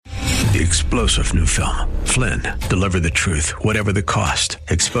The explosive new film, Flynn, deliver the truth, whatever the cost,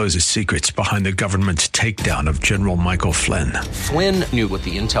 exposes secrets behind the government's takedown of General Michael Flynn. Flynn knew what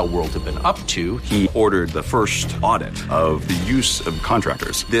the intel world had been up to. He ordered the first audit of the use of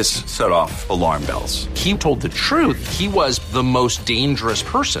contractors. This set off alarm bells. He told the truth. He was the most dangerous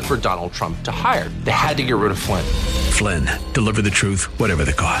person for Donald Trump to hire. They had to get rid of Flynn. Flynn, deliver the truth, whatever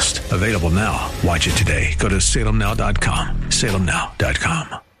the cost. Available now. Watch it today. Go to salemnow.com.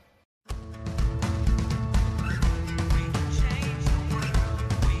 salemnow.com.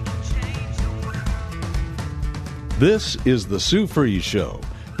 This is the Sue Fries Show,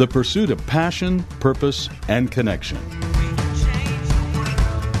 the pursuit of passion, purpose, and connection.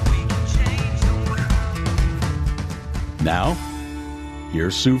 Now,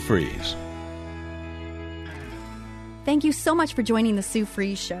 here's Sue Fries. Thank you so much for joining the Sue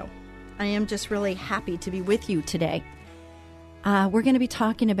Fries Show. I am just really happy to be with you today. We're going to be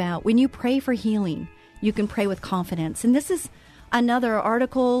talking about when you pray for healing, you can pray with confidence. And this is another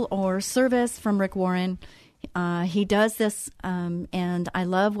article or service from Rick Warren. He does this, and I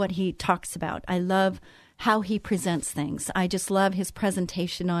love what he talks about. I love how he presents things. I just love his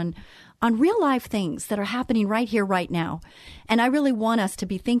presentation on real life things that are happening right here, right now. And I really want us to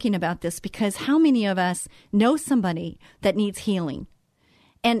be thinking about this, because how many of us know somebody that needs healing?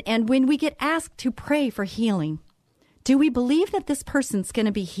 And when we get asked to pray for healing, do we believe that this person's going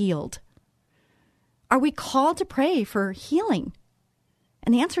to be healed? Are we called to pray for healing?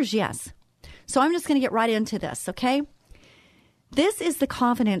 And the answer is yes. So I'm just going to get right into this, okay? This is the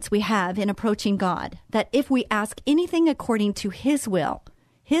confidence we have in approaching God, that if we ask anything according to His will,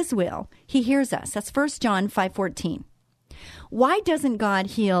 He hears us. That's 1 John 5:14. Why doesn't God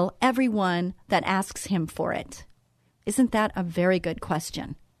heal everyone that asks Him for it? Isn't that a very good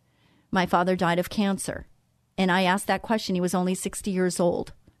question? My father died of cancer, and I asked that question. He was only 60 years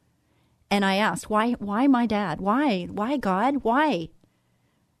old. And I asked, why my dad? Why God? Why?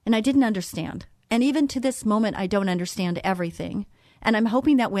 And I didn't understand. And even to this moment, I don't understand everything. And I'm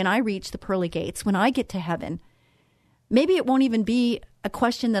hoping that when I reach the pearly gates, when I get to heaven, maybe it won't even be a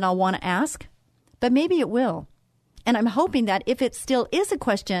question that I'll want to ask, but maybe it will. And I'm hoping that if it still is a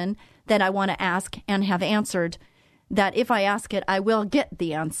question that I want to ask and have answered, that if I ask it, I will get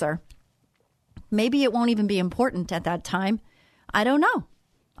the answer. Maybe it won't even be important at that time. I don't know.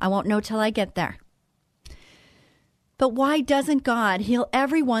 I won't know till I get there. But why doesn't God heal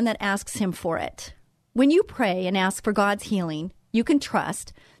everyone that asks Him for it? When you pray and ask for God's healing, you can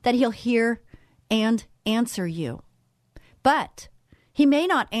trust that He'll hear and answer you. But He may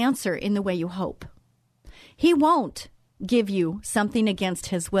not answer in the way you hope. He won't give you something against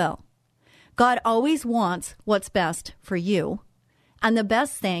His will. God always wants what's best for you. And the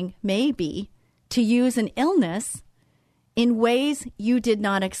best thing may be to use an illness in ways you did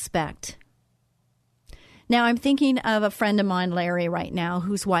not expect. Now, I'm thinking of a friend of mine, Larry, right now,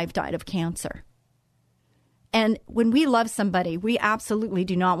 whose wife died of cancer. And when we love somebody, we absolutely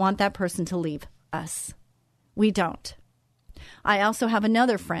do not want that person to leave us. We don't. I also have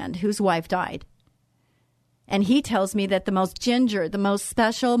another friend whose wife died. And he tells me that the most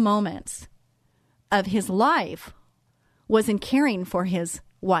special moments of his life was in caring for his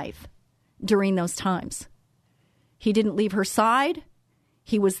wife during those times. He didn't leave her side.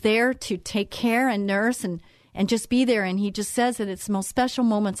 He was there to take care and nurse and just be there. And he just says that it's the most special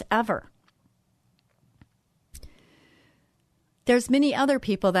moments ever. There's many other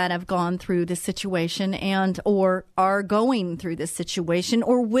people that have gone through this situation and or are going through this situation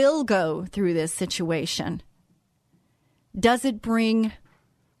or will go through this situation. Does it bring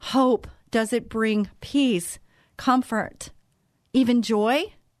hope? Does it bring peace, comfort, even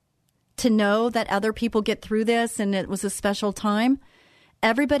joy to know that other people get through this and it was a special time?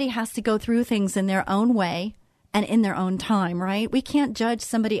 Everybody has to go through things in their own way and in their own time, right? We can't judge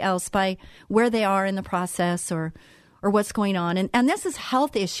somebody else by where they are in the process or what's going on. And this is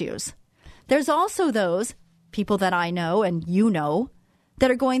health issues. There's also those people that I know and you know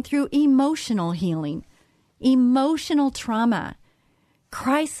that are going through emotional healing, emotional trauma,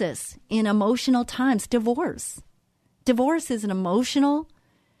 crisis in emotional times, divorce. Divorce is an emotional,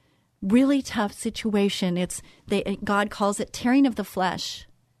 really tough situation. God calls it tearing of the flesh.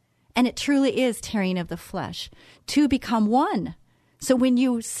 And it truly is tearing of the flesh to become one. So when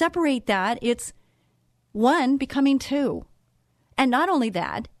you separate that, it's one becoming two. And not only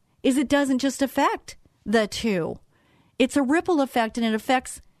that, it doesn't just affect the two. It's a ripple effect, and it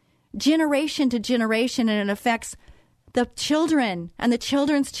affects generation to generation, and it affects the children and the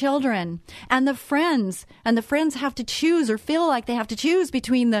children's children and the friends have to choose or feel like they have to choose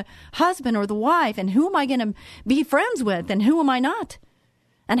between the husband or the wife and who am I going to be friends with and who am I not?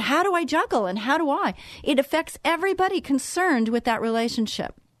 And how do I juggle? And how do I? It affects everybody concerned with that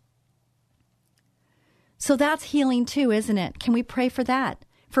relationship. So that's healing too, isn't it? Can we pray for that?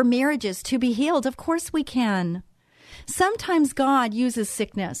 For marriages to be healed? Of course we can. Sometimes God uses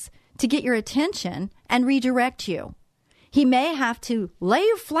sickness to get your attention and redirect you. He may have to lay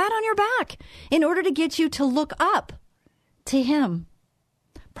you flat on your back in order to get you to look up to Him.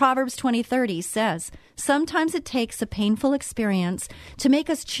 Proverbs 20:30 says, sometimes it takes a painful experience to make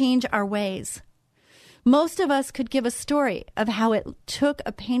us change our ways. Most of us could give a story of how it took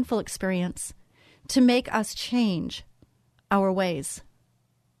a painful experience to make us change our ways.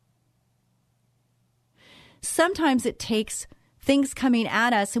 Sometimes it takes things coming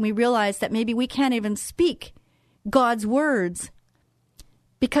at us and we realize that maybe we can't even speak God's words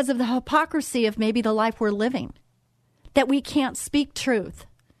because of the hypocrisy of maybe the life we're living, that we can't speak truth.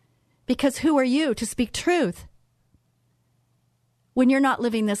 Because who are you to speak truth when you're not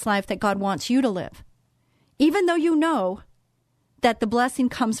living this life that God wants you to live? Even though you know that the blessing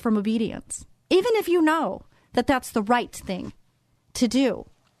comes from obedience. Even if you know that that's the right thing to do.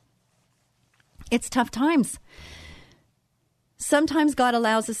 It's tough times. Sometimes God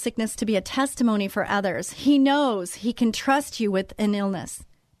allows a sickness to be a testimony for others. He knows He can trust you with an illness.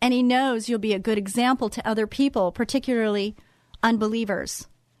 And He knows you'll be a good example to other people, particularly unbelievers.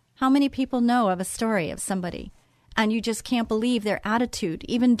 How many people know of a story of somebody and you just can't believe their attitude,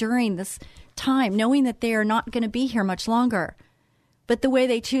 even during this time, knowing that they are not going to be here much longer? But the way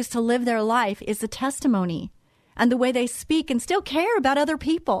they choose to live their life is a testimony, and the way they speak and still care about other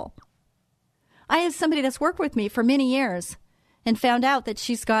people. I have somebody that's worked with me for many years and found out that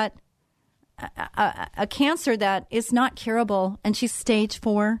she's got a cancer that is not curable, and she's stage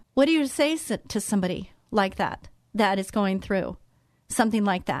 4. What do you say to somebody like that is going through something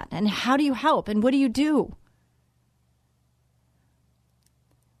like that? And how do you help? And what do you do?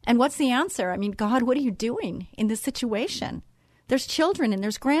 And what's the answer? I mean, God, what are you doing in this situation? There's children and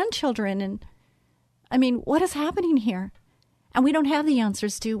there's grandchildren. And I mean, what is happening here? And we don't have the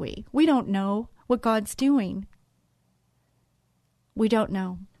answers, do we? We don't know what God's doing. We don't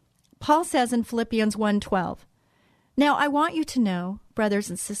know. Paul says in Philippians 1:12, now I want you to know, brothers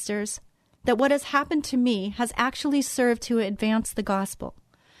and sisters, that what has happened to me has actually served to advance the gospel.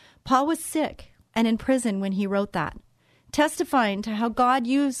 Paul was sick and in prison when he wrote that, testifying to how God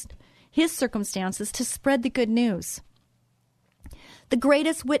used his circumstances to spread the good news. The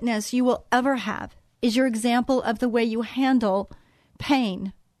greatest witness you will ever have is your example of the way you handle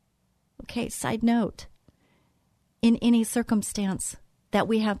pain. Okay, side note. In any circumstance that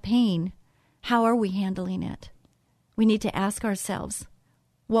we have pain, how are we handling it? We need to ask ourselves,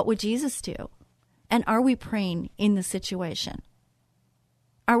 what would Jesus do? And are we praying in the situation?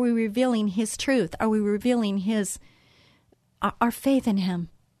 Are we revealing His truth? Are we revealing our faith in Him?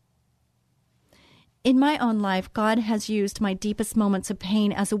 In my own life, God has used my deepest moments of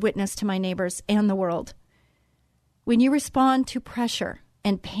pain as a witness to my neighbors and the world. When you respond to pressure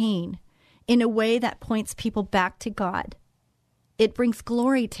and pain in a way that points people back to God, it brings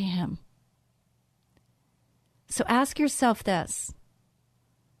glory to Him. So ask yourself this.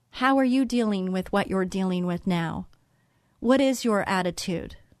 How are you dealing with what you're dealing with now? What is your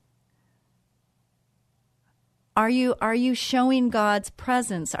attitude? Are you showing God's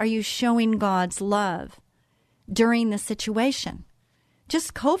presence? Are you showing God's love during the situation?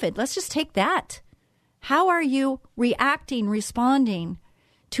 Just COVID, let's just take that. How are you reacting, responding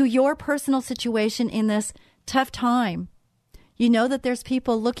to your personal situation in this tough time? You know that there's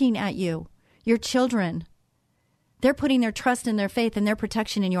people looking at you, your children. They're putting their trust and their faith and their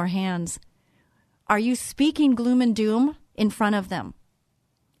protection in your hands. Are you speaking gloom and doom in front of them?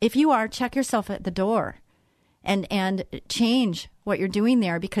 If you are, check yourself at the door and change what you're doing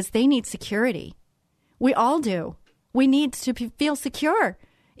there, because they need security. We all do. We need to feel secure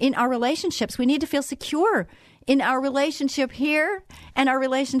in our relationships. We need to feel secure in our relationship here and our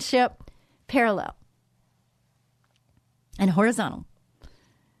relationship parallel and horizontal,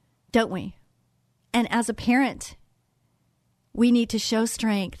 don't we? And as a parent, we need to show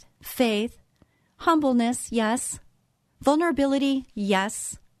strength, faith, humbleness, yes, vulnerability,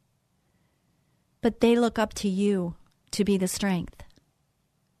 yes, but they look up to you to be the strength.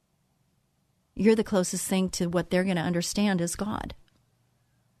 You're the closest thing to what they're going to understand is God.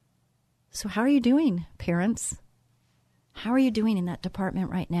 So how are you doing, parents? How are you doing in that department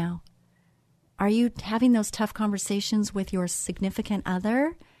right now? Are you having those tough conversations with your significant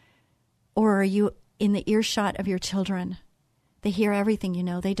other? Or are you in the earshot of your children? They hear everything, you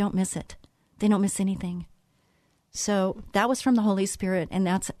know. They don't miss it. They don't miss anything. So that was from the Holy Spirit, and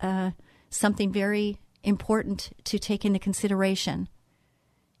that's something very important to take into consideration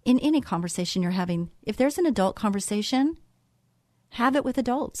in any conversation you're having. If there's an adult conversation, have it with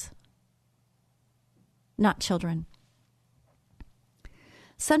adults, not children.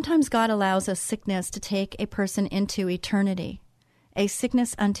 Sometimes God allows a sickness to take a person into eternity, a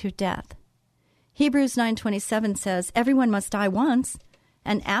sickness unto death. Hebrews 9:27 says, everyone must die once,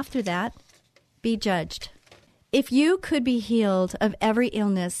 and after that, be judged. If you could be healed of every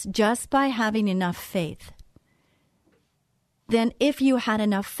illness just by having enough faith, then if you had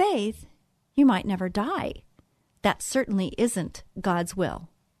enough faith, you might never die. That certainly isn't God's will.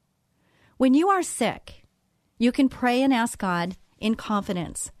 When you are sick, you can pray and ask God in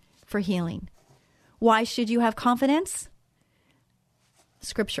confidence for healing. Why should you have confidence?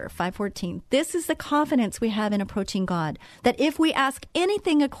 Scripture 5:14. This is the confidence we have in approaching God, that if we ask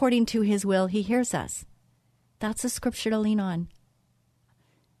anything according to his will, he hears us. That's a scripture to lean on.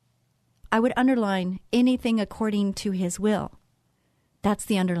 I would underline anything according to his will. That's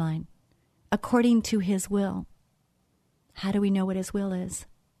the underline. According to his will. How do we know what his will is?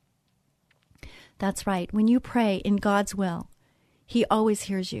 That's right. When you pray in God's will, he always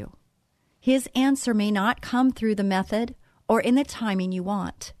hears you. His answer may not come through the method or in the timing you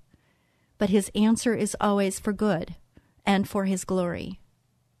want, but his answer is always for good and for his glory.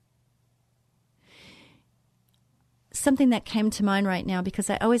 Something that came to mind right now, because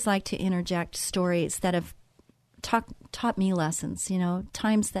I always like to interject stories that have taught me lessons,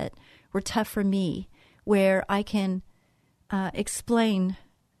 times that were tough for me, where I can explain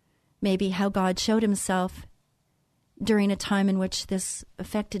maybe how God showed himself during a time in which this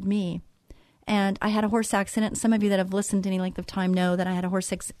affected me. And I had a horse accident. Some of you that have listened any length of time know that I had a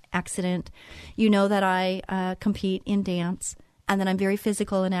horse accident. You know that I compete in dance and that I'm very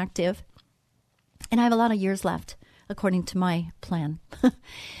physical and active. And I have a lot of years left, according to my plan.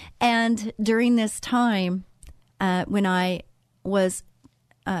 And during this time, when I was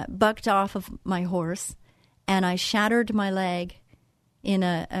bucked off of my horse and I shattered my leg in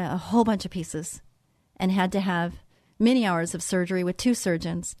a whole bunch of pieces and had to have many hours of surgery with 2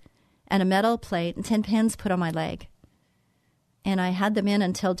 surgeons and a metal plate and 10 pins put on my leg. And I had them in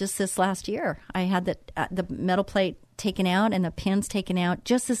until just this last year. I had the metal plate taken out and the pins taken out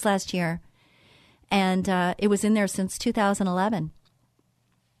just this last year. And it was in there since 2011.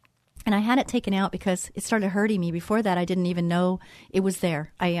 And I had it taken out because it started hurting me. Before that, I didn't even know it was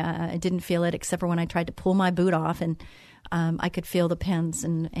there. I didn't feel it except for when I tried to pull my boot off, and I could feel the pins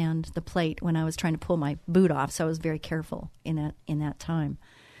and the plate when I was trying to pull my boot off. So I was very careful in that time.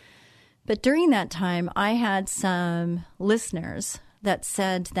 But during that time, I had some listeners that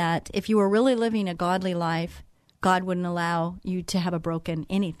said that if you were really living a godly life, God wouldn't allow you to have a broken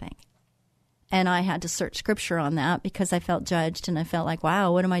anything. And I had to search scripture on that because I felt judged and I felt like,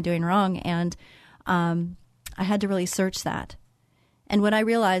 wow, what am I doing wrong? And I had to really search that. And what I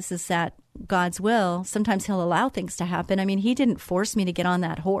realized is that God's will, sometimes he'll allow things to happen. I mean, he didn't force me to get on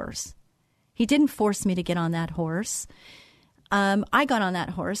that horse. He didn't force me to get on that horse. I got on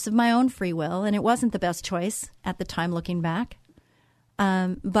that horse of my own free will, and it wasn't the best choice at the time looking back.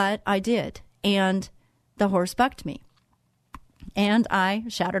 But I did. And the horse bucked me. And I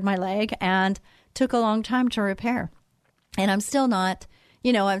shattered my leg and took a long time to repair. And I'm still not,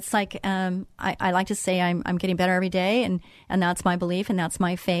 it's like I like to say I'm getting better every day, and that's my belief and that's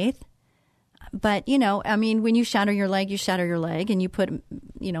my faith. But, when you shatter your leg, and you put,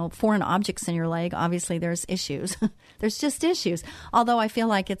 foreign objects in your leg, obviously there's issues. There's just issues. Although I feel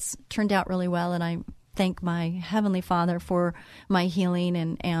like it's turned out really well, and I thank my Heavenly Father for my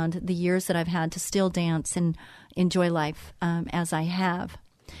healing and the years that I've had to still dance and enjoy life as I have.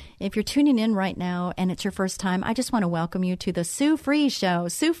 If you're tuning in right now and it's your first time, I just want to welcome you to the Sue Free Show.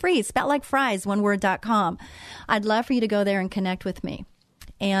 Sue Free, spelled like fries, oneword.com. I'd love for you to go there and connect with me.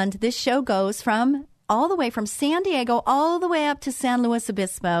 And this show goes all the way from San Diego all the way up to San Luis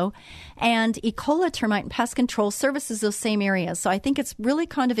Obispo, and Ecola Termite and Pest Control services those same areas. So I think it's really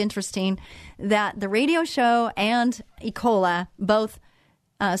kind of interesting that the radio show and Ecola both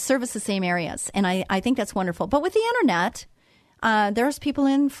service the same areas, and I think that's wonderful. But with the internet, there's people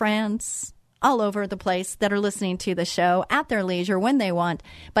in France, all over the place, that are listening to the show at their leisure when they want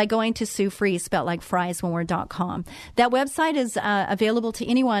by going to Sue Free, spelled like fries, oneword.com. That website is available to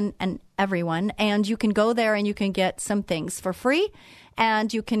anyone and everyone, and you can go there and you can get some things for free,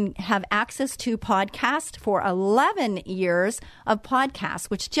 and you can have access to podcast for 11 years of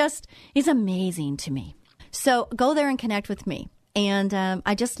podcasts, which just is amazing to me. So go there and connect with me. And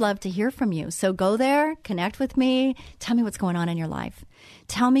I just love to hear from you. So go there, connect with me, tell me what's going on in your life.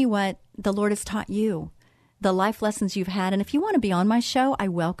 Tell me what the Lord has taught you, the life lessons you've had. And if you want to be on my show, I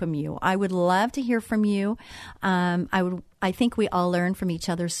welcome you. I would love to hear from you. I I think we all learn from each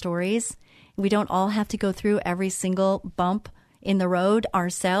other's stories. We don't all have to go through every single bump in the road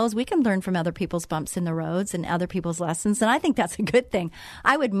ourselves. We can learn from other people's bumps in the roads and other people's lessons, and I think that's a good thing.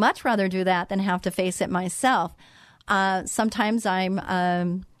 I would much rather do that than have to face it myself. Sometimes I'm,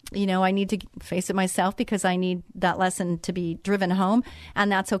 I need to face it myself because I need that lesson to be driven home,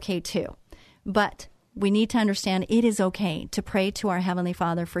 and that's okay too. But we need to understand it is okay to pray to our Heavenly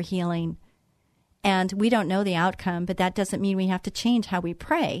Father for healing. And we don't know the outcome, but that doesn't mean we have to change how we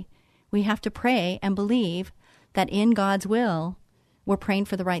pray. We have to pray and believe that in God's will, we're praying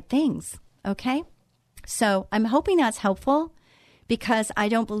for the right things, okay? So I'm hoping that's helpful because I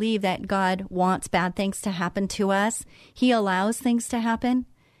don't believe that God wants bad things to happen to us. He allows things to happen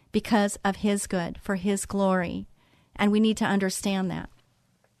because of His good, for His glory. And we need to understand that.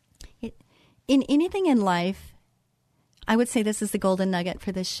 In anything in life, I would say this is the golden nugget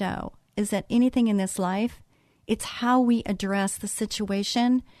for this show, is that anything in this life, it's how we address the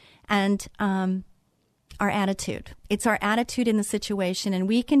situation and our attitude. It's our attitude in the situation, and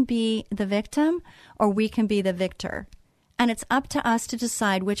we can be the victim or we can be the victor. And it's up to us to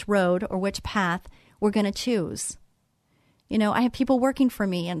decide which road or which path we're going to choose. You know, I have people working for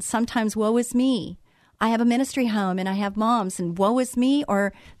me, and sometimes woe is me. I have a ministry home, and I have moms, and woe is me,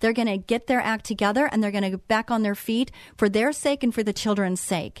 or they're going to get their act together, and they're going to get back on their feet for their sake and for the children's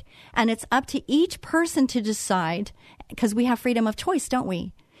sake. And it's up to each person to decide, because we have freedom of choice, don't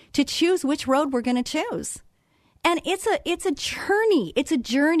we? To choose which road we're going to choose. And it's a journey. It's a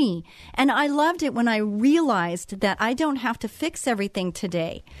journey. And I loved it when I realized that I don't have to fix everything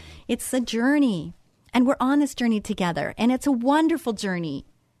today. It's a journey. And we're on this journey together. And it's a wonderful journey.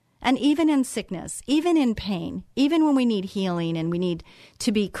 And even in sickness, even in pain, even when we need healing and we need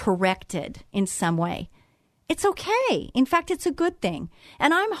to be corrected in some way, it's okay. In fact, it's a good thing.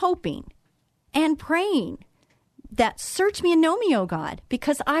 And I'm hoping and praying that search me and know me, O God,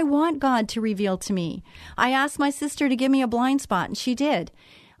 because I want God to reveal to me. I asked my sister to give me a blind spot, and she did.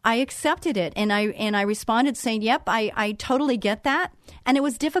 I accepted it, and I responded saying, yep, I totally get that. And it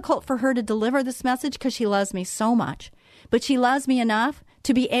was difficult for her to deliver this message because she loves me so much. But she loves me enough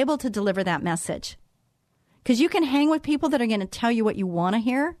to be able to deliver that message. Because you can hang with people that are going to tell you what you want to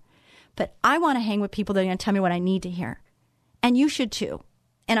hear, but I want to hang with people that are going to tell me what I need to hear. And you should too.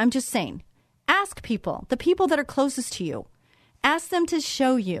 And I'm just saying, ask people, the people that are closest to you, ask them to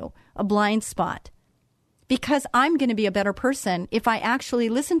show you a blind spot. Because I'm going to be a better person if I actually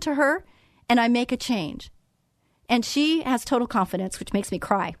listen to her and I make a change. And she has total confidence, which makes me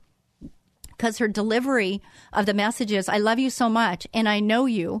cry. Because her delivery of the message is, I love you so much, and I know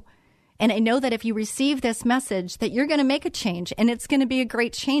you, and I know that if you receive this message, that you're going to make a change, and it's going to be a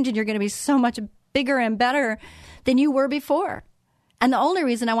great change, and you're going to be so much bigger and better than you were before. And the only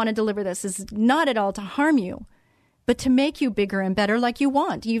reason I want to deliver this is not at all to harm you, but to make you bigger and better like you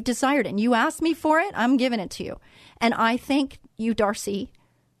want. You've desired it, and you asked me for it, I'm giving it to you. And I thank you, Darcy,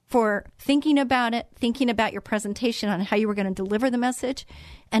 for thinking about it, thinking about your presentation on how you were going to deliver the message.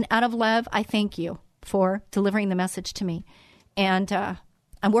 And out of love, I thank you for delivering the message to me. And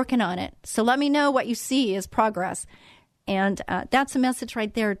I'm working on it. So let me know what you see as progress. And that's a message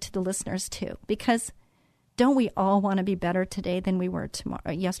right there to the listeners, too. Because don't we all want to be better today than we were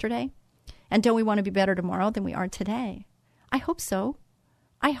yesterday? And don't we want to be better tomorrow than we are today? I hope so.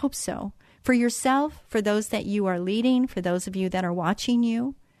 I hope so. For yourself, for those that you are leading, for those of you that are watching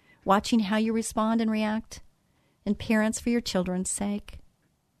you, watching how you respond and react, and parents, for your children's sake.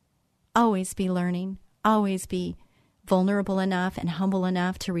 Always be learning. Always be vulnerable enough and humble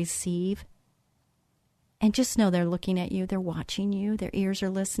enough to receive. And just know they're looking at you. They're watching you. Their ears are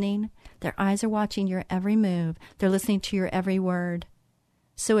listening. Their eyes are watching your every move. They're listening to your every word.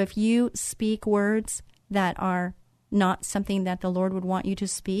 So if you speak words that are not something that the Lord would want you to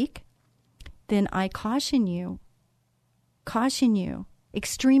speak, then I caution you,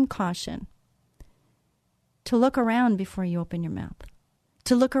 extreme caution, to look around before you open your mouth,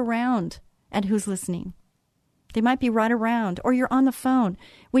 to look around at who's listening. They might be right around, or you're on the phone.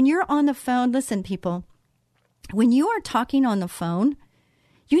 When you're on the phone, listen, people, when you are talking on the phone,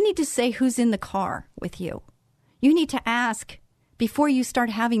 you need to say who's in the car with you. You need to ask, before you start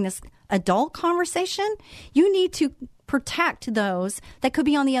having this adult conversation, you need to protect those that could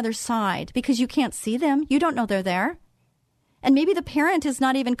be on the other side because you can't see them. You don't know they're there. And maybe the parent is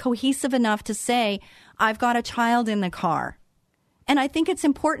not even cohesive enough to say, I've got a child in the car. And I think it's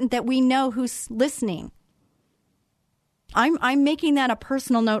important that we know who's listening. I'm making that a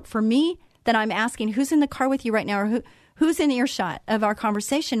personal note for me, that I'm asking who's in the car with you right now, or who's in earshot of our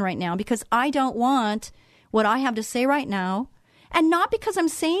conversation right now, because I don't want what I have to say right now. And not because I'm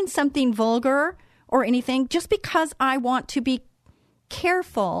saying something vulgar or anything, just because I want to be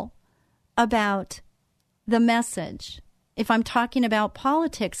careful about the message. If I'm talking about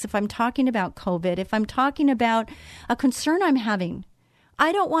politics, if I'm talking about COVID, if I'm talking about a concern I'm having,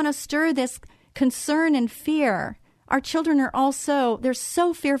 I don't want to stir this concern and fear. Our children are also, they're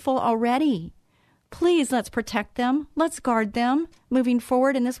so fearful already. Please, let's protect them. Let's guard them moving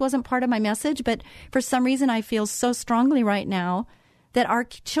forward. And this wasn't part of my message, but for some reason I feel so strongly right now that our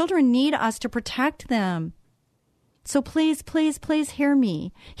children need us to protect them. So please, please, please hear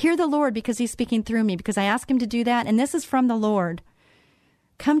me. Hear the Lord, because he's speaking through me, because I ask him to do that. And this is from the Lord.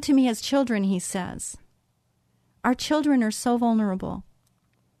 Come to me as children, he says. Our children are so vulnerable,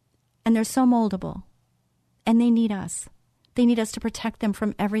 and they're so moldable, and they need us. They need us to protect them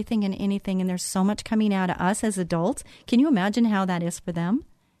from everything and anything, and there's so much coming out of us as adults. Can you imagine how that is for them?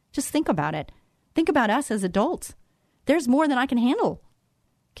 Just think about it. Think about us as adults. There's more than I can handle.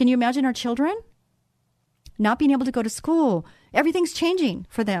 Can you imagine our children? Not being able to go to school. Everything's changing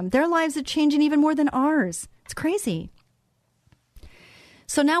for them. Their lives are changing even more than ours. It's crazy.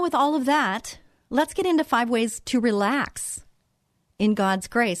 So now with all of that, let's get into 5 ways to relax in God's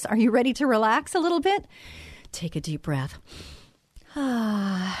grace. Are you ready to relax a little bit? Take a deep breath.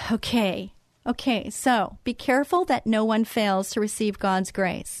 Okay, so be careful that no one fails to receive God's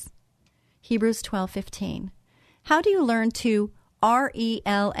grace. Hebrews 12:15. How do you learn to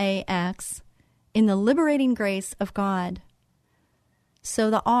RELAX in the liberating grace of God? So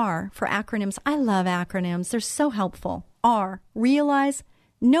the R for acronyms. I love acronyms. They're so helpful. R, realize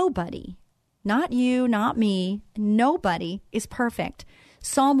nobody, not you, not me, nobody is perfect.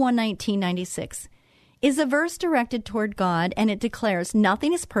 Psalm 119:96 is a verse directed toward God, and it declares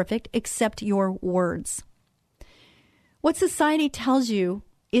nothing is perfect except your words. What society tells you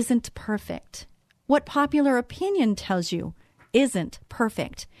isn't perfect. What popular opinion tells you isn't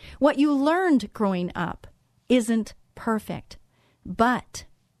perfect. What you learned growing up isn't perfect. But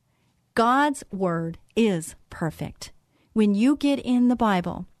God's word is perfect. When you get in the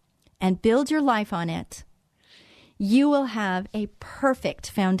Bible and build your life on it, you will have a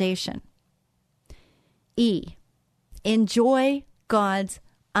perfect foundation. E, enjoy God's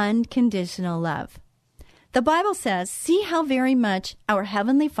unconditional love. The Bible says, see how very much our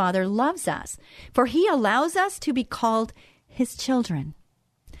Heavenly Father loves us, for he allows us to be called his children.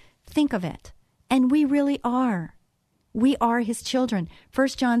 Think of it. And we really are. We are his children.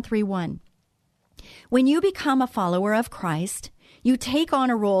 1 John 3:1. When you become a follower of Christ, you take on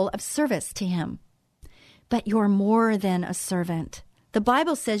a role of service to him. But you're more than a servant. The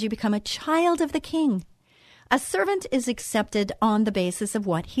Bible says you become a child of the King. A servant is accepted on the basis of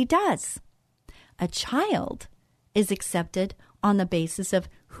what he does. A child is accepted on the basis of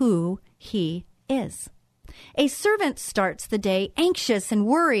who he is. A servant starts the day anxious and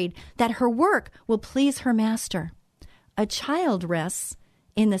worried that her work will please her master. A child rests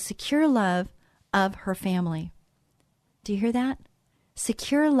in the secure love of her family. Do you hear that?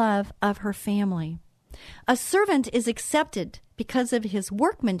 Secure love of her family. A servant is accepted because of his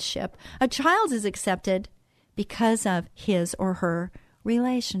workmanship. A child is accepted because of his or her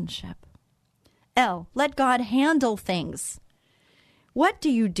relationship. L, let God handle things. What do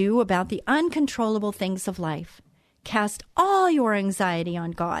you do about the uncontrollable things of life? Cast all your anxiety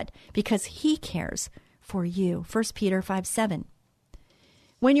on God because he cares for you. 1 Peter 5:7.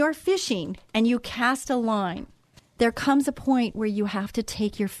 When you're fishing and you cast a line, there comes a point where you have to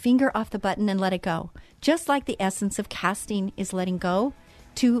take your finger off the button and let it go. Just like the essence of casting is letting go,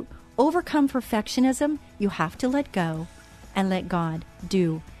 to overcome perfectionism, you have to let go and let God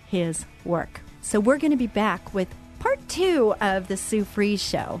do his work. So we're going to be back with part 2 of the Sue Fries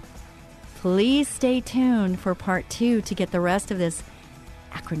Show. Please stay tuned for part 2 to get the rest of this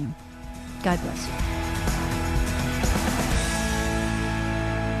acronym. God bless you.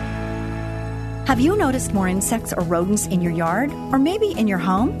 Have you noticed more insects or rodents in your yard, or maybe in your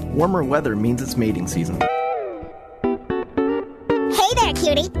home? Warmer weather means it's mating season. Hey there,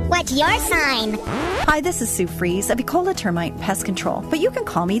 cutie. What's your sign? Hi, this is Sue Fries of Ecola Termite Pest Control, but you can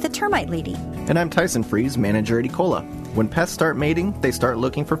call me the Termite Lady. And I'm Tyson Fries, manager at Ecola. When pests start mating, they start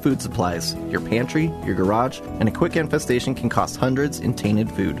looking for food supplies. Your pantry, your garage, and a quick infestation can cost hundreds in tainted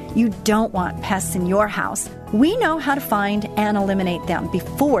food. You don't want pests in your house. We know how to find and eliminate them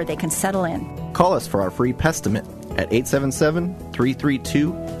before they can settle in. Call us for our free Pestimate at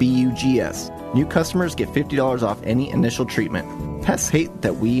 877-332-BUGS. New customers get $50 off any initial treatment. Pests hate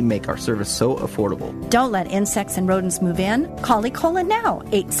that we make our service so affordable. Don't let insects and rodents move in. Call Ecola now,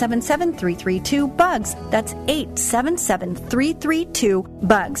 877-332-BUGS. That's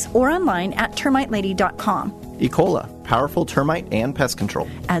 877-332-BUGS, or online at termitelady.com. E. coli, powerful termite and pest control.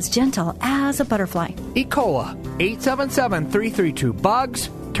 As gentle as a butterfly. E. coli, 877-332-BUGS,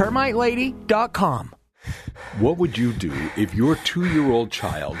 termitelady.com. What would you do if your 2-year-old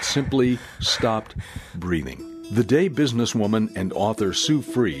child simply stopped breathing? The day businesswoman and author Sue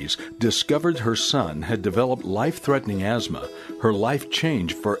Fries discovered her son had developed life-threatening asthma, her life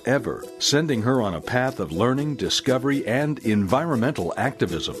changed forever, sending her on a path of learning, discovery, and environmental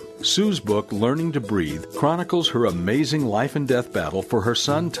activism. Sue's book, Learning to Breathe, chronicles her amazing life and death battle for her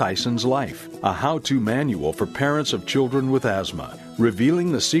son Tyson's life, a how-to manual for parents of children with asthma,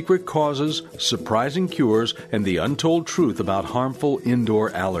 revealing the secret causes, surprising cures, and the untold truth about harmful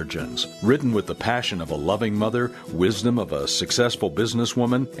indoor allergens. Written with the passion of a loving mother, wisdom of a successful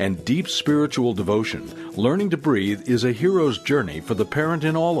businesswoman, and deep spiritual devotion, Learning to Breathe is a hero's journey for the parent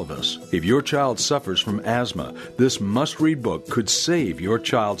in all of us. If your child suffers from asthma, this must-read book could save your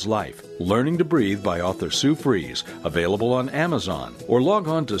child's life. Learning to Breathe by author Sue Fries, available on Amazon, or log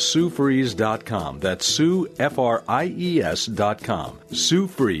on to SueFries.com. That's Sue, Fries.com.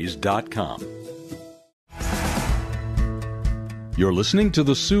 SueFries.com. You're listening to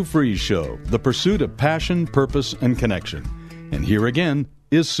The Sue Fries Show, the pursuit of passion, purpose, and connection. And here again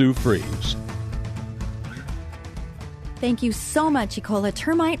is Sue Fries. Thank you so much, E. coli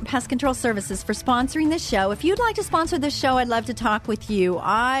Termite and Pest Control Services, for sponsoring this show. If you'd like to sponsor this show, I'd love to talk with you.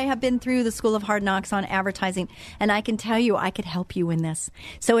 I have been through the School of Hard Knocks on advertising, and I can tell you I could help you in this.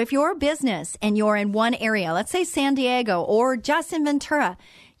 So if you're a business and you're in one area, let's say San Diego or just in Ventura,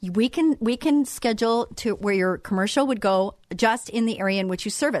 we can schedule to where your commercial would go just in the area in which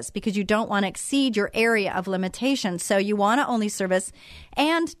you service, because you don't want to exceed your area of limitation. So you want to only service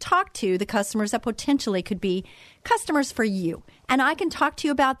and talk to the customers that potentially could be customers for you. And I can talk to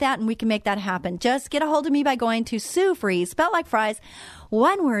you about that, and we can make that happen. Just get a hold of me by going to Sue Fries, spelled like fries,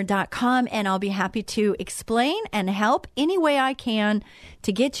 oneword.com, and I'll be happy to explain and help any way I can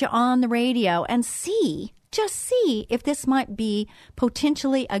to get you on the radio and just see if this might be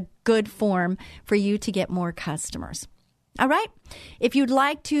potentially a good form for you to get more customers. All right? If you'd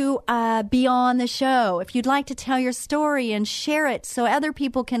like to be on the show, if you'd like to tell your story and share it so other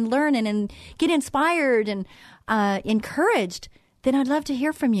people can learn and get inspired and encouraged, then I'd love to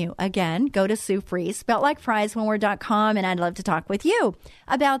hear from you. Again, go to Sue Fries, spelled like fries, oneword.com, and I'd love to talk with you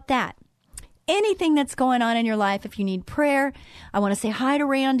about that. Anything that's going on in your life, if you need prayer, I want to say hi to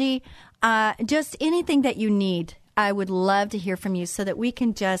Randy. Just anything that you need, I would love to hear from you so that we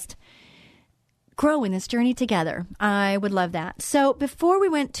can just grow in this journey together. I would love that. So before we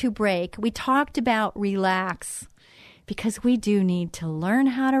went to break, we talked about relax, because we do need to learn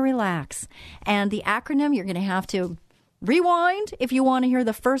how to relax. And the acronym, you're going to have to rewind if you want to hear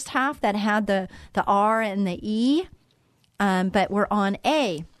the first half that had the R and the E, but we're on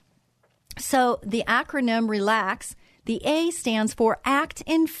A. So the acronym RELAX, the A stands for act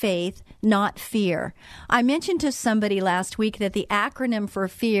in faith, not fear. I mentioned to somebody last week that the acronym for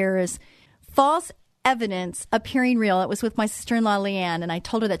fear is false evidence appearing real. It was with my sister-in-law, Leanne, and I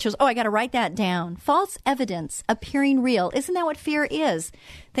told her that. She was, I got to write that down. False evidence appearing real. Isn't that what fear is?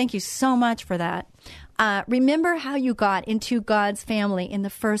 Thank you so much for that. Remember how you got into God's family in the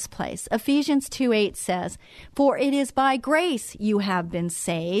first place. Ephesians 2:8 says, "For it is by grace you have been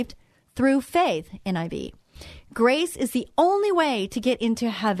saved through faith," NIV. Grace is the only way to get into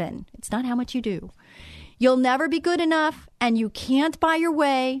heaven. It's not how much you do. You'll never be good enough, and you can't buy your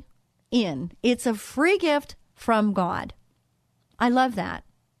way in. It's a free gift from God. I love that.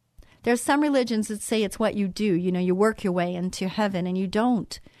 There's some religions that say it's what you do. You know, you work your way into heaven, and you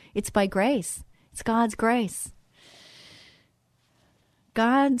don't. It's by grace. It's God's grace.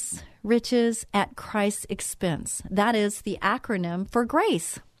 God's riches at Christ's expense. That is the acronym for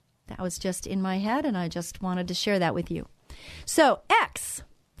grace. That was just in my head, and I just wanted to share that with you. So, X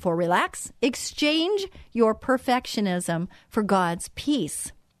for relax. Exchange your perfectionism for God's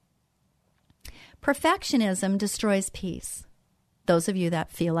peace. Perfectionism destroys peace. Those of you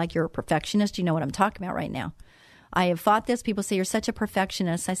that feel like you're a perfectionist, you know what I'm talking about right now. I have fought this. People say, you're such a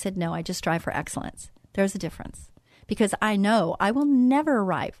perfectionist. I said, no, I just strive for excellence. There's a difference. Because I know I will never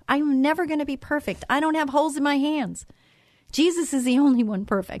arrive. I'm never going to be perfect. I don't have holes in my hands. Jesus is the only one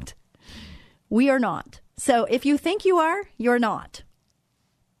perfect. We are not. So if you think you are, you're not.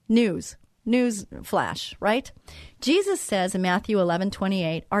 News flash, right? Jesus says in Matthew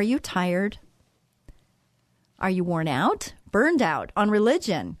 11:28, are you tired? Are you worn out? Burned out on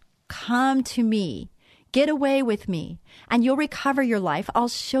religion? Come to me. Get away with me, and you'll recover your life. I'll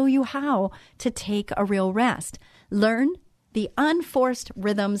show you how to take a real rest. Learn the unforced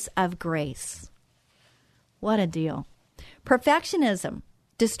rhythms of grace. What a deal. Perfectionism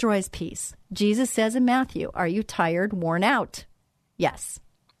destroys peace. Jesus says in Matthew, are you tired, worn out? Yes.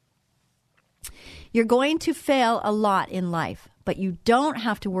 You're going to fail a lot in life, but you don't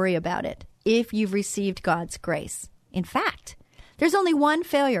have to worry about it if you've received God's grace. In fact, there's only one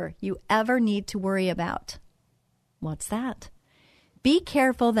failure you ever need to worry about. What's that? Be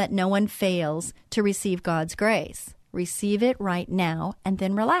careful that no one fails to receive God's grace. Receive it right now and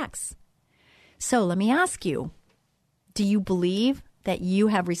then relax. So let me ask you, do you believe that you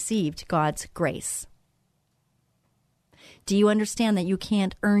have received God's grace? Do you understand that you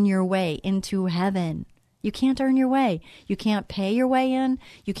can't earn your way into heaven? You can't earn your way. You can't pay your way in.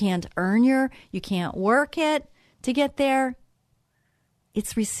 You can't you can't work it to get there.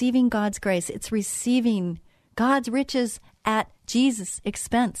 It's receiving God's grace. It's receiving God's riches at Jesus'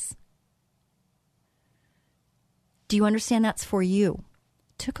 expense. Do you understand that's for you?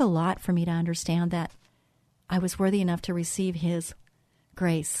 It took a lot for me to understand that I was worthy enough to receive His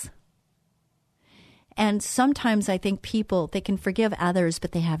grace. And sometimes I think people, they can forgive others,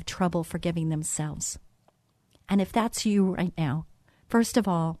 but they have trouble forgiving themselves. And if that's you right now, first of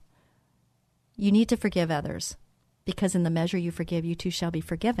all, you need to forgive others, because in the measure you forgive, you too shall be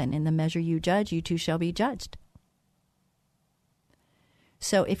forgiven. In the measure you judge, you too shall be judged.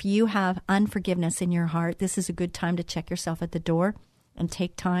 So if you have unforgiveness in your heart, this is a good time to check yourself at the door and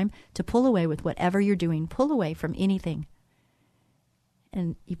take time to pull away with whatever you're doing. Pull away from anything.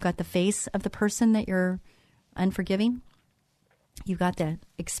 And you've got the face of the person that you're unforgiving. You've got the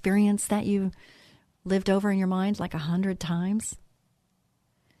experience that you lived over in your mind like 100 times.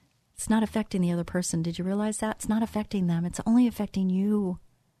 It's not affecting the other person. Did you realize that? It's not affecting them. It's only affecting you.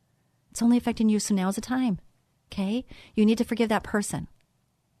 It's only affecting you. So now's the time. Okay? You need to forgive that person.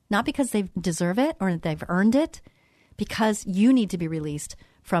 Not because they deserve it or they've earned it, because you need to be released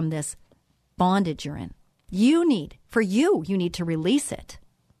from this bondage you're in. You need to release it.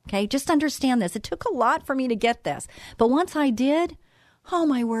 Okay? Just understand this. It took a lot for me to get this. But once I did, oh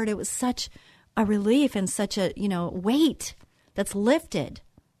my word, it was such a relief and such a, weight that's lifted.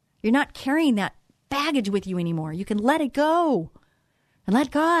 You're not carrying that baggage with you anymore. You can let it go and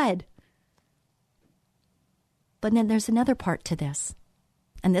let God. But then there's another part to this.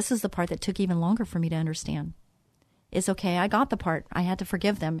 And this is the part that took even longer for me to understand. It's okay, I got the part. I had to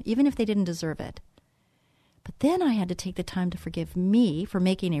forgive them, even if they didn't deserve it. But then I had to take the time to forgive me for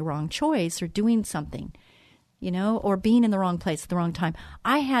making a wrong choice or doing something, or being in the wrong place at the wrong time.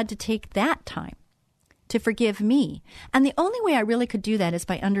 I had to take that time to forgive me. And the only way I really could do that is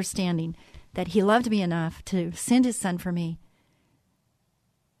by understanding that He loved me enough to send His Son for me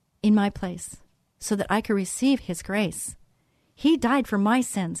in my place so that I could receive His grace. He died for my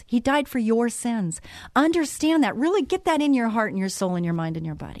sins. He died for your sins. Understand that. Really get that in your heart and your soul and your mind and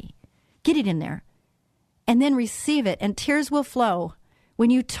your body. Get it in there. And then receive it, and tears will flow. When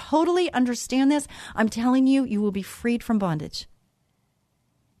you totally understand this, I'm telling you, you will be freed from bondage.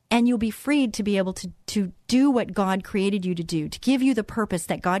 And you'll be freed to be able to do what God created you to do, to give you the purpose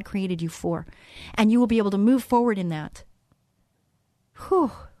that God created you for. And you will be able to move forward in that.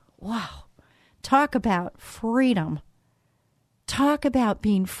 Whew, wow. Talk about freedom. Talk about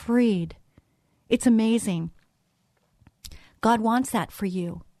being freed. It's amazing. God wants that for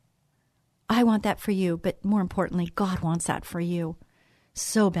you. I want that for you, but more importantly, God wants that for you.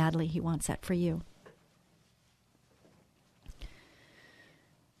 So badly, He wants that for you.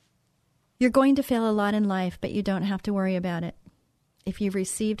 You're going to fail a lot in life, but you don't have to worry about it if you've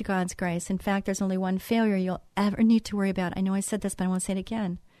received God's grace. In fact, there's only one failure you'll ever need to worry about. I know I said this, but I want to say it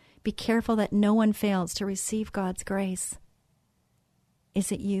again. Be careful that no one fails to receive God's grace.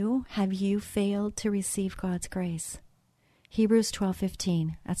 Is it you? Have you failed to receive God's grace? Hebrews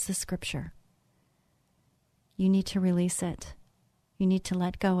 12:15. That's the scripture. You need to release it. You need to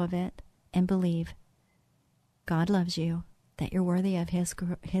let go of it and believe God loves you, that you're worthy of His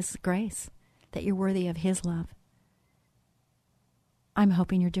grace, that you're worthy of His love. I'm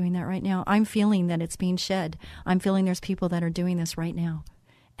hoping you're doing that right now. I'm feeling that it's being shed. I'm feeling there's people that are doing this right now.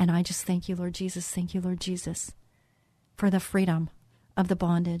 And I just thank you, Lord Jesus. Thank you, Lord Jesus, for the freedom of the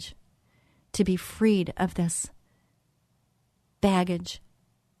bondage, to be freed of this baggage.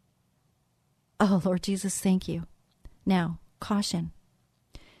 Oh, Lord Jesus, thank you. Now, caution.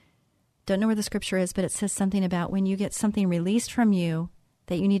 Don't know where the scripture is, but it says something about when you get something released from you,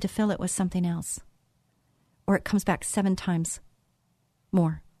 that you need to fill it with something else. Or it comes back 7 times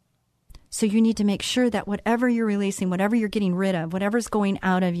more. So you need to make sure that whatever you're releasing, whatever you're getting rid of, whatever's going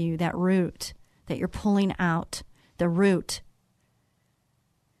out of you, that root that you're pulling out, the root,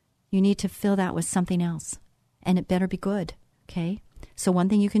 you need to fill that with something else. And it better be good, okay? So one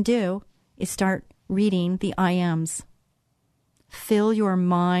thing you can do is start reading the I Ams. Fill your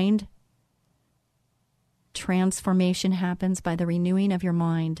mind. Transformation happens by the renewing of your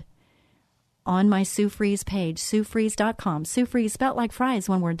mind. On my Sue Fries page, SueFries.com. Sue Fries, spelled like fries,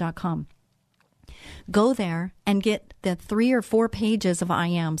 one word.com. Go there and get the 3 or 4 pages of I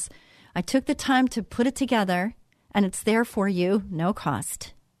Ams. I took the time to put it together, and it's there for you, no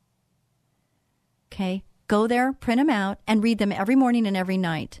cost. Okay? Go there, print them out, and read them every morning and every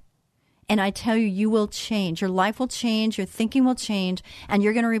night. And I tell you, you will change. Your life will change. Your thinking will change. And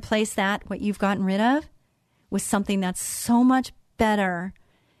you're going to replace that, what you've gotten rid of, with something that's so much better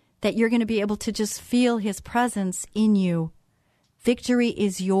that you're going to be able to just feel his presence in you. Victory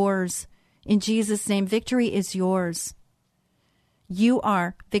is yours. In Jesus' name, victory is yours. You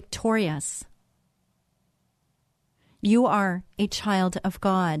are victorious. You are a child of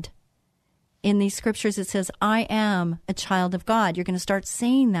God. In these scriptures, it says, I am a child of God. You're going to start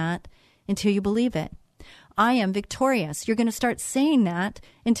saying that until you believe it. I am victorious. You're going to start saying that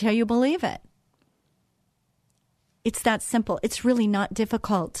until you believe it. It's that simple. It's really not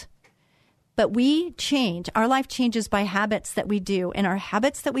difficult. But we change. Our life changes by habits that we do. And our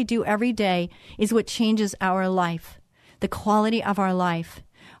habits that we do every day is what changes our life, the quality of our life,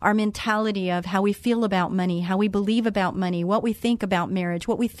 our mentality of how we feel about money, how we believe about money, what we think about marriage,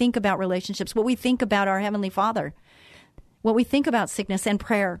 what we think about relationships, what we think about our Heavenly Father, what we think about sickness and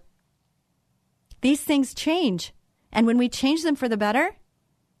prayer. These things change. And when we change them for the better,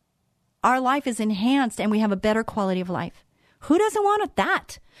 our life is enhanced and we have a better quality of life. Who doesn't want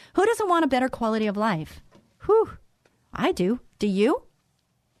that? Who doesn't want a better quality of life? Whew, I do. Do you?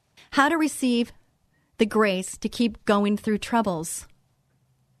 How to receive the grace to keep going through troubles.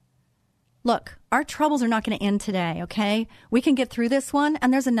 Look, our troubles are not going to end today, okay? We can get through this one,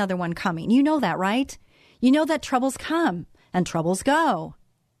 and there's another one coming. You know that, right? You know that troubles come, and troubles go.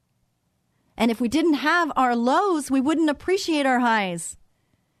 And if we didn't have our lows, we wouldn't appreciate our highs.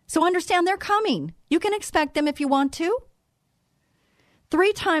 So understand they're coming. You can expect them if you want to.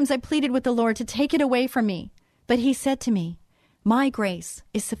 3 times I pleaded with the Lord to take it away from me. But he said to me, my grace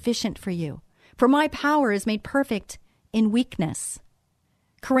is sufficient for you, for my power is made perfect in weakness.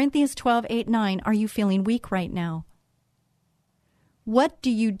 Corinthians 12:8-9. Are you feeling weak right now? What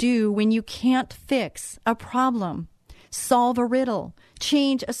do you do when you can't fix a problem, solve a riddle,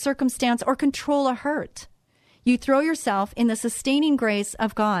 change a circumstance, or control a hurt? You throw yourself in the sustaining grace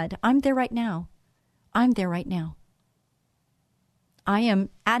of God. I'm there right now. I'm there right now. I am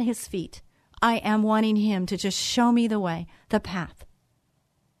at his feet. I am wanting him to just show me the way, the path.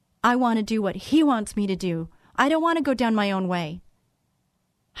 I want to do what he wants me to do. I don't want to go down my own way.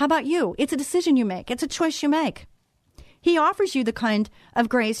 How about you? It's a decision you make. It's a choice you make. He offers you the kind of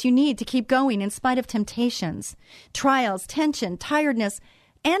grace you need to keep going in spite of temptations, trials, tension, tiredness,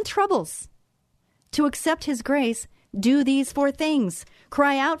 and troubles. To accept his grace, do these 4 things.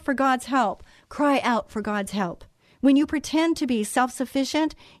 Cry out for God's help. Cry out for God's help. When you pretend to be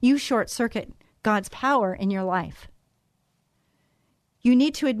self-sufficient, you short-circuit God's power in your life. You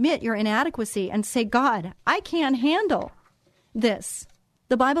need to admit your inadequacy and say, God, I can't handle this.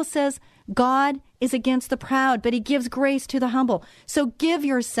 The Bible says God is against the proud, but he gives grace to the humble. So give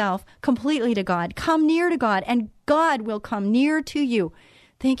yourself completely to God. Come near to God, and God will come near to you.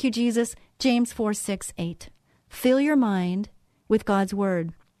 Thank you, Jesus. James 4:6-8. Fill your mind with God's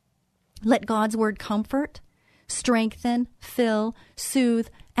word. Let God's word comfort, strengthen, fill, soothe,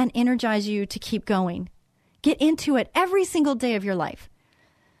 and energize you to keep going. Get into it every single day of your life.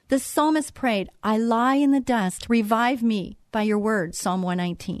 The psalmist prayed, I lie in the dust, revive me by your word, Psalm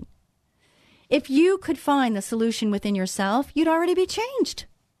 119. If you could find the solution within yourself, you'd already be changed.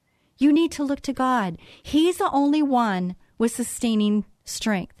 You need to look to God. He's the only one with sustaining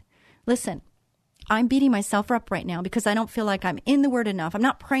strength. Listen, I'm beating myself up right now because I don't feel like I'm in the word enough. I'm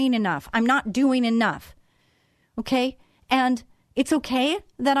not praying enough. I'm not doing enough. Okay? And it's okay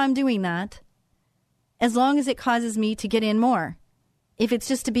that I'm doing that as long as it causes me to get in more. If it's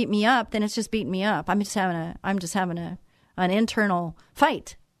just to beat me up, then it's just beating me up. I'm just having an internal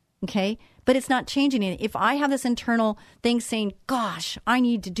fight. Okay? But it's not changing it. If I have this internal thing saying, gosh, I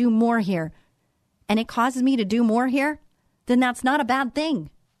need to do more here, and it causes me to do more here, then that's not a bad thing.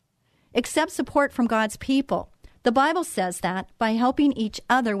 Accept support from God's people. The Bible says that by helping each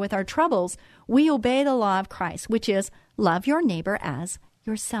other with our troubles, we obey the law of Christ, which is love your neighbor as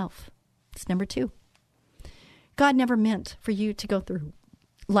yourself. It's number 2. God never meant for you to go through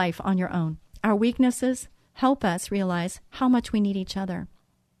life on your own. Our weaknesses help us realize how much we need each other.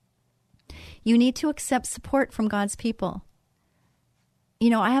 You need to accept support from God's people. You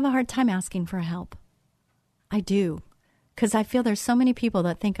know, I have a hard time asking for help. I do. Because I feel there's so many people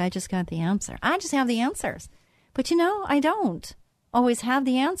that think I just got the answer. I just have the answers. But you know, I don't. always have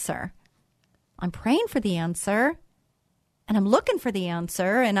the answer. I'm praying for the answer, and I'm looking for the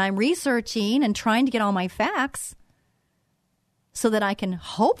answer, and I'm researching and trying to get all my facts so that I can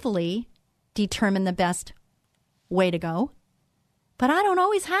hopefully determine the best way to go. But I don't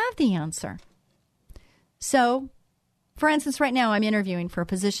always have the answer. So, for instance, right now I'm interviewing for a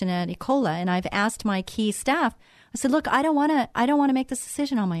position at Ecola, and I've asked my key staff, I said, look, I don't want to make this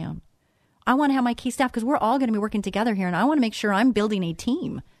decision on my own. I want to have my key staff because we're all going to be working together here, and I want to make sure I'm building a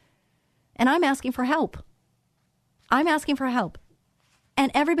team. And I'm asking for help. I'm asking for help.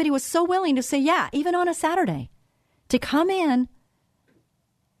 And everybody was so willing to say, yeah, even on a Saturday, to come in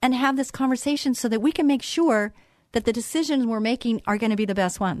and have this conversation so that we can make sure that the decisions we're making are going to be the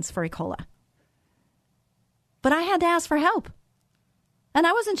best ones for Ecola. But I had to ask for help. And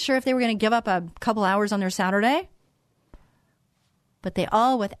I wasn't sure if they were going to give up a couple hours on their Saturday. But they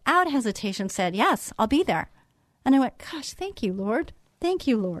all, without hesitation, said, yes, I'll be there. And I went, gosh, thank you, Lord. Thank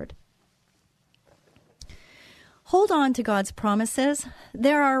you, Lord. Hold on to God's promises.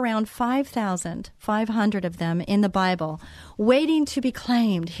 There are around 5,500 of them in the Bible, waiting to be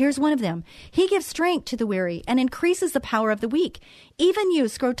claimed. Here's one of them. He gives strength to the weary and increases the power of the weak. Even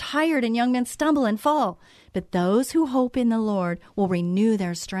youths grow tired and young men stumble and fall. But those who hope in the Lord will renew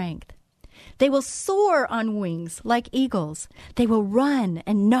their strength. They will soar on wings like eagles. They will run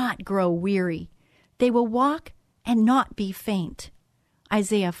and not grow weary. They will walk and not be faint.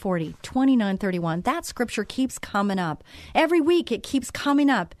 Isaiah 40, 29, 31. That scripture keeps coming up. Every week it keeps coming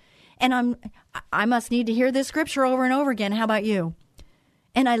up. And I must need to hear this scripture over and over again. How about you?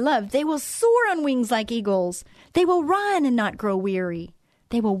 And I love, they will soar on wings like eagles. They will run and not grow weary.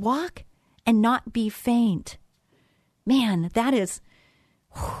 They will walk and not be faint. Man, that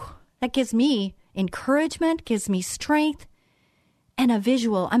gives me encouragement, gives me strength, and a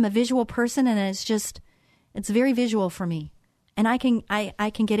visual. I'm a visual person, and it's very visual for me. And I can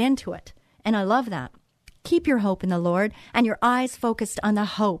get into it. And I love that. Keep your hope in the Lord and your eyes focused on the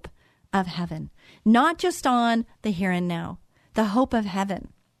hope of heaven. Not just on the here and now. The hope of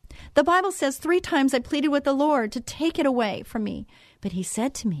heaven. The Bible says 3 times I pleaded with the Lord to take it away from me. But he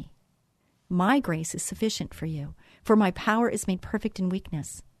said to me, my grace is sufficient for you, for my power is made perfect in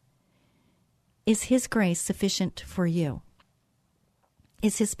weakness. Is his grace sufficient for you?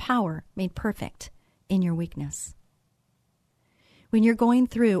 Is his power made perfect in your weakness? When you're going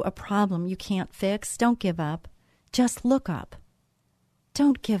through a problem you can't fix, don't give up. Just look up.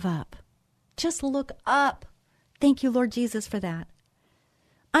 Don't give up. Just look up. Thank you, Lord Jesus, for that.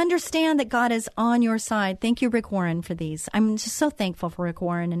 Understand that God is on your side. Thank you, Rick Warren, for these. I'm just so thankful for Rick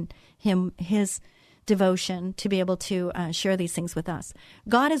Warren and his devotion to be able to share these things with us.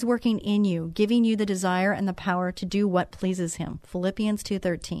 God is working in you, giving you the desire and the power to do what pleases him. Philippians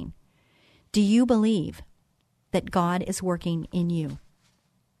 2:13. Do you believe that God is working in you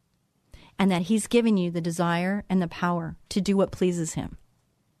and that he's given you the desire and the power to do what pleases him?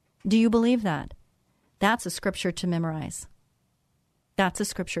 Do you believe that? That's a scripture to memorize. That's a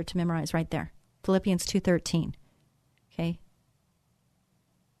scripture to memorize right there. Philippians 2:13. Okay?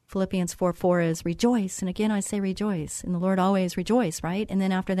 Philippians 4:4 is rejoice. And again, I say rejoice. In the Lord always rejoice, right? And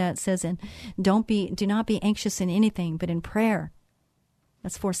then after that it says, and do not be anxious in anything, but in prayer.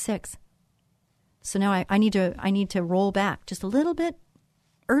 That's 4:6. So now I need to roll back just a little bit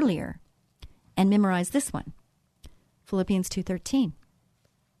earlier and memorize this one. Philippians 2:13.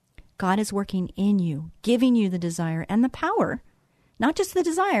 God is working in you, giving you the desire and the power, not just the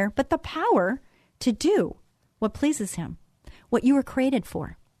desire, but the power to do what pleases him, what you were created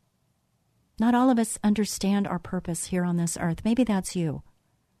for. Not all of us understand our purpose here on this earth. Maybe that's you.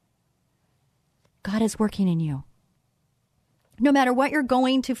 God is working in you. No matter what you're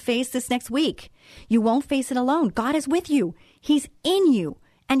going to face this next week, you won't face it alone. God is with you. He's in you,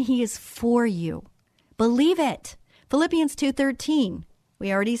 and he is for you. Believe it. Philippians 2:13.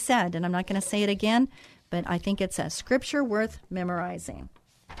 We already said, and I'm not going to say it again, but I think it's a scripture worth memorizing.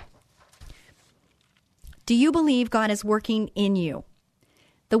 Do you believe God is working in you?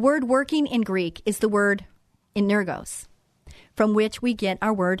 The word working in Greek is the word energos, from which we get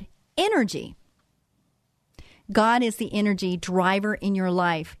our word energy. God is the energy driver in your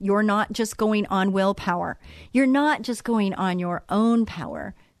life. You're not just going on willpower. You're not just going on your own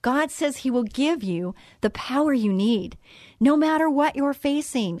power. God says he will give you the power you need, no matter what you're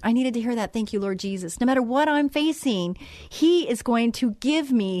facing. I needed to hear that. Thank you, Lord Jesus. No matter what I'm facing, he is going to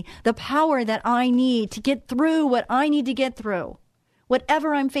give me the power that I need to get through what I need to get through,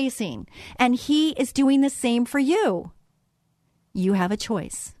 whatever I'm facing. And he is doing the same for you. You have a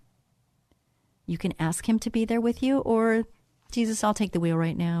choice. You can ask him to be there with you, or, Jesus, I'll take the wheel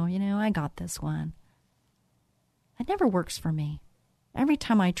right now. I got this one. It never works for me. Every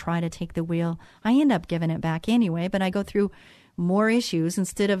time I try to take the wheel, I end up giving it back anyway, but I go through more issues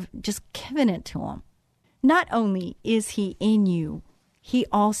instead of just giving it to him. Not only is he in you, he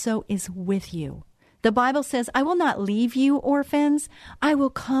also is with you. The Bible says, I will not leave you orphans. I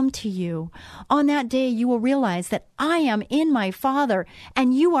will come to you. On that day, you will realize that I am in my Father,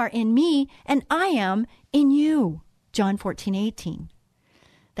 and you are in me, and I am in you. John 14:18.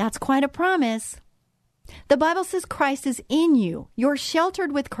 That's quite a promise. The Bible says Christ is in you. You're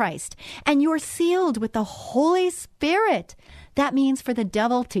sheltered with Christ, and you're sealed with the Holy Spirit. That means for the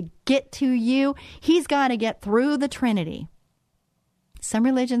devil to get to you, he's got to get through the Trinity. Some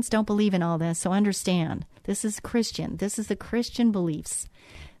religions don't believe in all this, so understand. This is Christian. This is the Christian beliefs.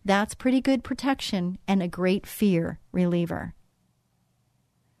 That's pretty good protection and a great fear reliever.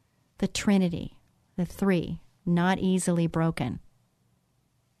 The Trinity, the three, not easily broken.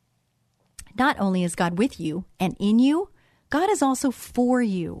 Not only is God with you and in you, God is also for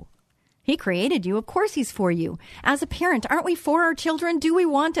you. He created you. Of course he's for you. As a parent, aren't we for our children? Do we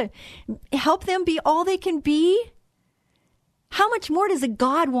want to help them be all they can be? How much more does a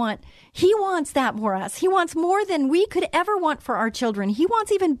God want? He wants that for us. He wants more than we could ever want for our children. He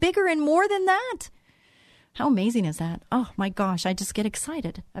wants even bigger and more than that. How amazing is that? Oh my gosh, I just get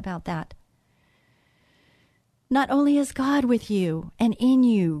excited about that. Not only is God with you and in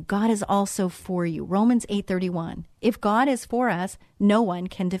you, God is also for you. Romans 8:31. If God is for us, no one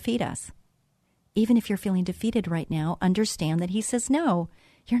can defeat us. Even if you're feeling defeated right now, understand that he says, no,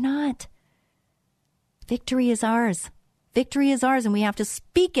 you're not. Victory is ours. Victory is ours, and we have to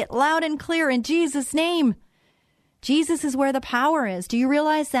speak it loud and clear in Jesus' name. Jesus is where the power is. Do you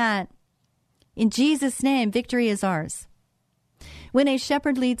realize that? In Jesus' name, victory is ours. When a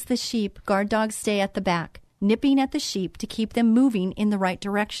shepherd leads the sheep, guard dogs stay at the back, nipping at the sheep to keep them moving in the right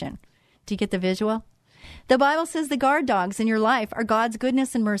direction. Do you get the visual? The Bible says the guard dogs in your life are God's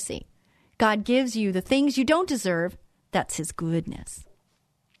goodness and mercy. God gives you the things you don't deserve. That's his goodness.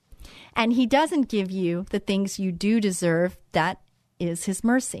 And he doesn't give you the things you do deserve. That is his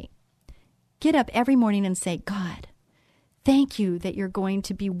mercy. Get up every morning and say, God, thank you that you're going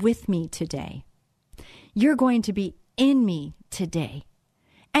to be with me today. You're going to be in me today.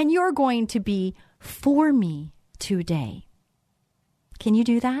 And you're going to be for me today. Can you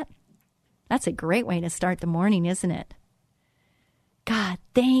do that? That's a great way to start the morning, isn't it? God,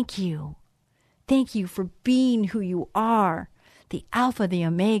 thank you. Thank you for being who you are. The Alpha, the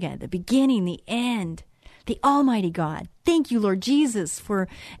Omega, the beginning, the end, the Almighty God. Thank you, Lord Jesus, for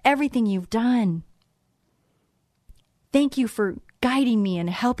everything you've done. Thank you for guiding me and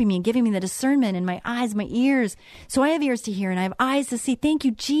helping me and giving me the discernment in my eyes, my ears, so I have ears to hear and I have eyes to see. Thank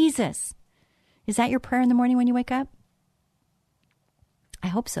you, Jesus. Is that your prayer in the morning when you wake up? I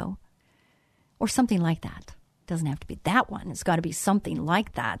hope so. Or something like that. It doesn't have to be that one. It's got to be something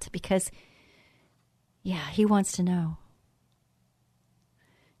like that because, yeah, he wants to know.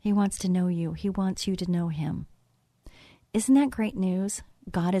 He wants to know you. He wants you to know him. Isn't that great news?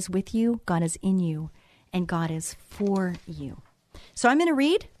 God is with you, God is in you, and God is for you. So I'm going to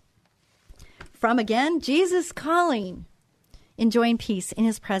read from, again, Jesus Calling, Enjoying Peace in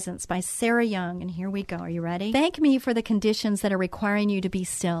His Presence by Sarah Young. And here we go. Are you ready? Thank me for the conditions that are requiring you to be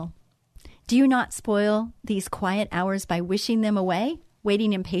still. Do you not spoil these quiet hours by wishing them away?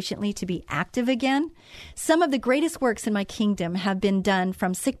 Waiting impatiently to be active again? Some of the greatest works in my kingdom have been done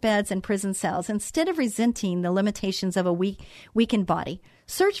from sickbeds and prison cells. Instead of resenting the limitations of a weakened body,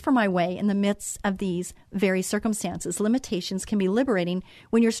 search for my way in the midst of these very circumstances. Limitations can be liberating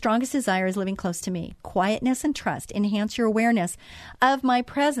when your strongest desire is living close to me. Quietness and trust enhance your awareness of my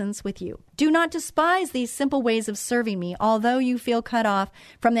presence with you. Do not despise these simple ways of serving me. Although you feel cut off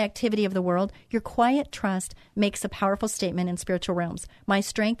from the activity of the world, your quiet trust makes a powerful statement in spiritual realms. My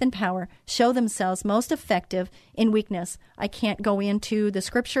strength and power show themselves most effective in weakness. I can't go into the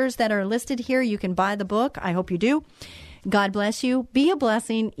scriptures that are listed here. You can buy the book. I hope you do. God bless you. Be a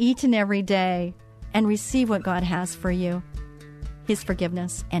blessing each and every day and receive what God has for you, His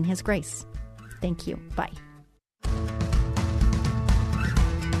forgiveness and His grace. Thank you. Bye.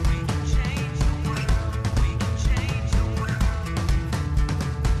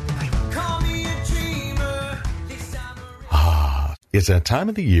 It's that time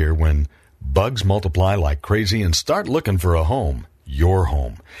of the year when bugs multiply like crazy and start looking for a home. Your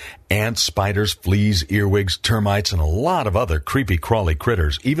home. Ants, spiders, fleas, earwigs, termites, and a lot of other creepy crawly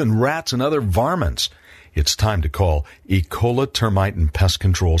critters, even rats and other varmints. It's time to call Ecola Termite and Pest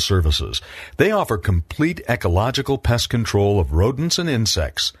Control Services. They offer complete ecological pest control of rodents and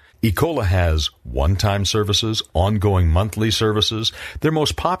insects. E. coli has one-time services, ongoing monthly services, their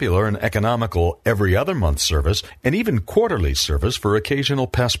most popular and economical every other month service, and even quarterly service for occasional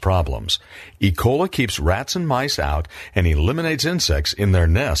pest problems. E. coli keeps rats and mice out and eliminates insects in their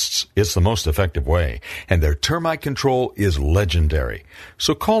nests. It's the most effective way, and their termite control is legendary.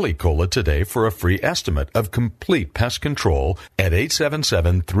 So call E. coli today for a free estimate of complete pest control at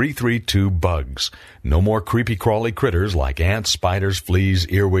 877-332-BUGS. No more creepy crawly critters like ants, spiders, fleas,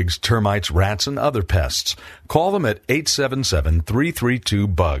 earwigs, termites, rats, and other pests. Call them at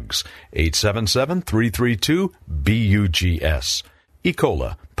 877-332-BUGS. 877-332-BUGS. E.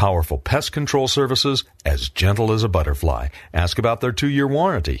 coli, powerful pest control services as gentle as a butterfly. Ask about their 2-year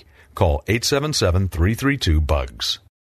warranty. Call 877-332-BUGS.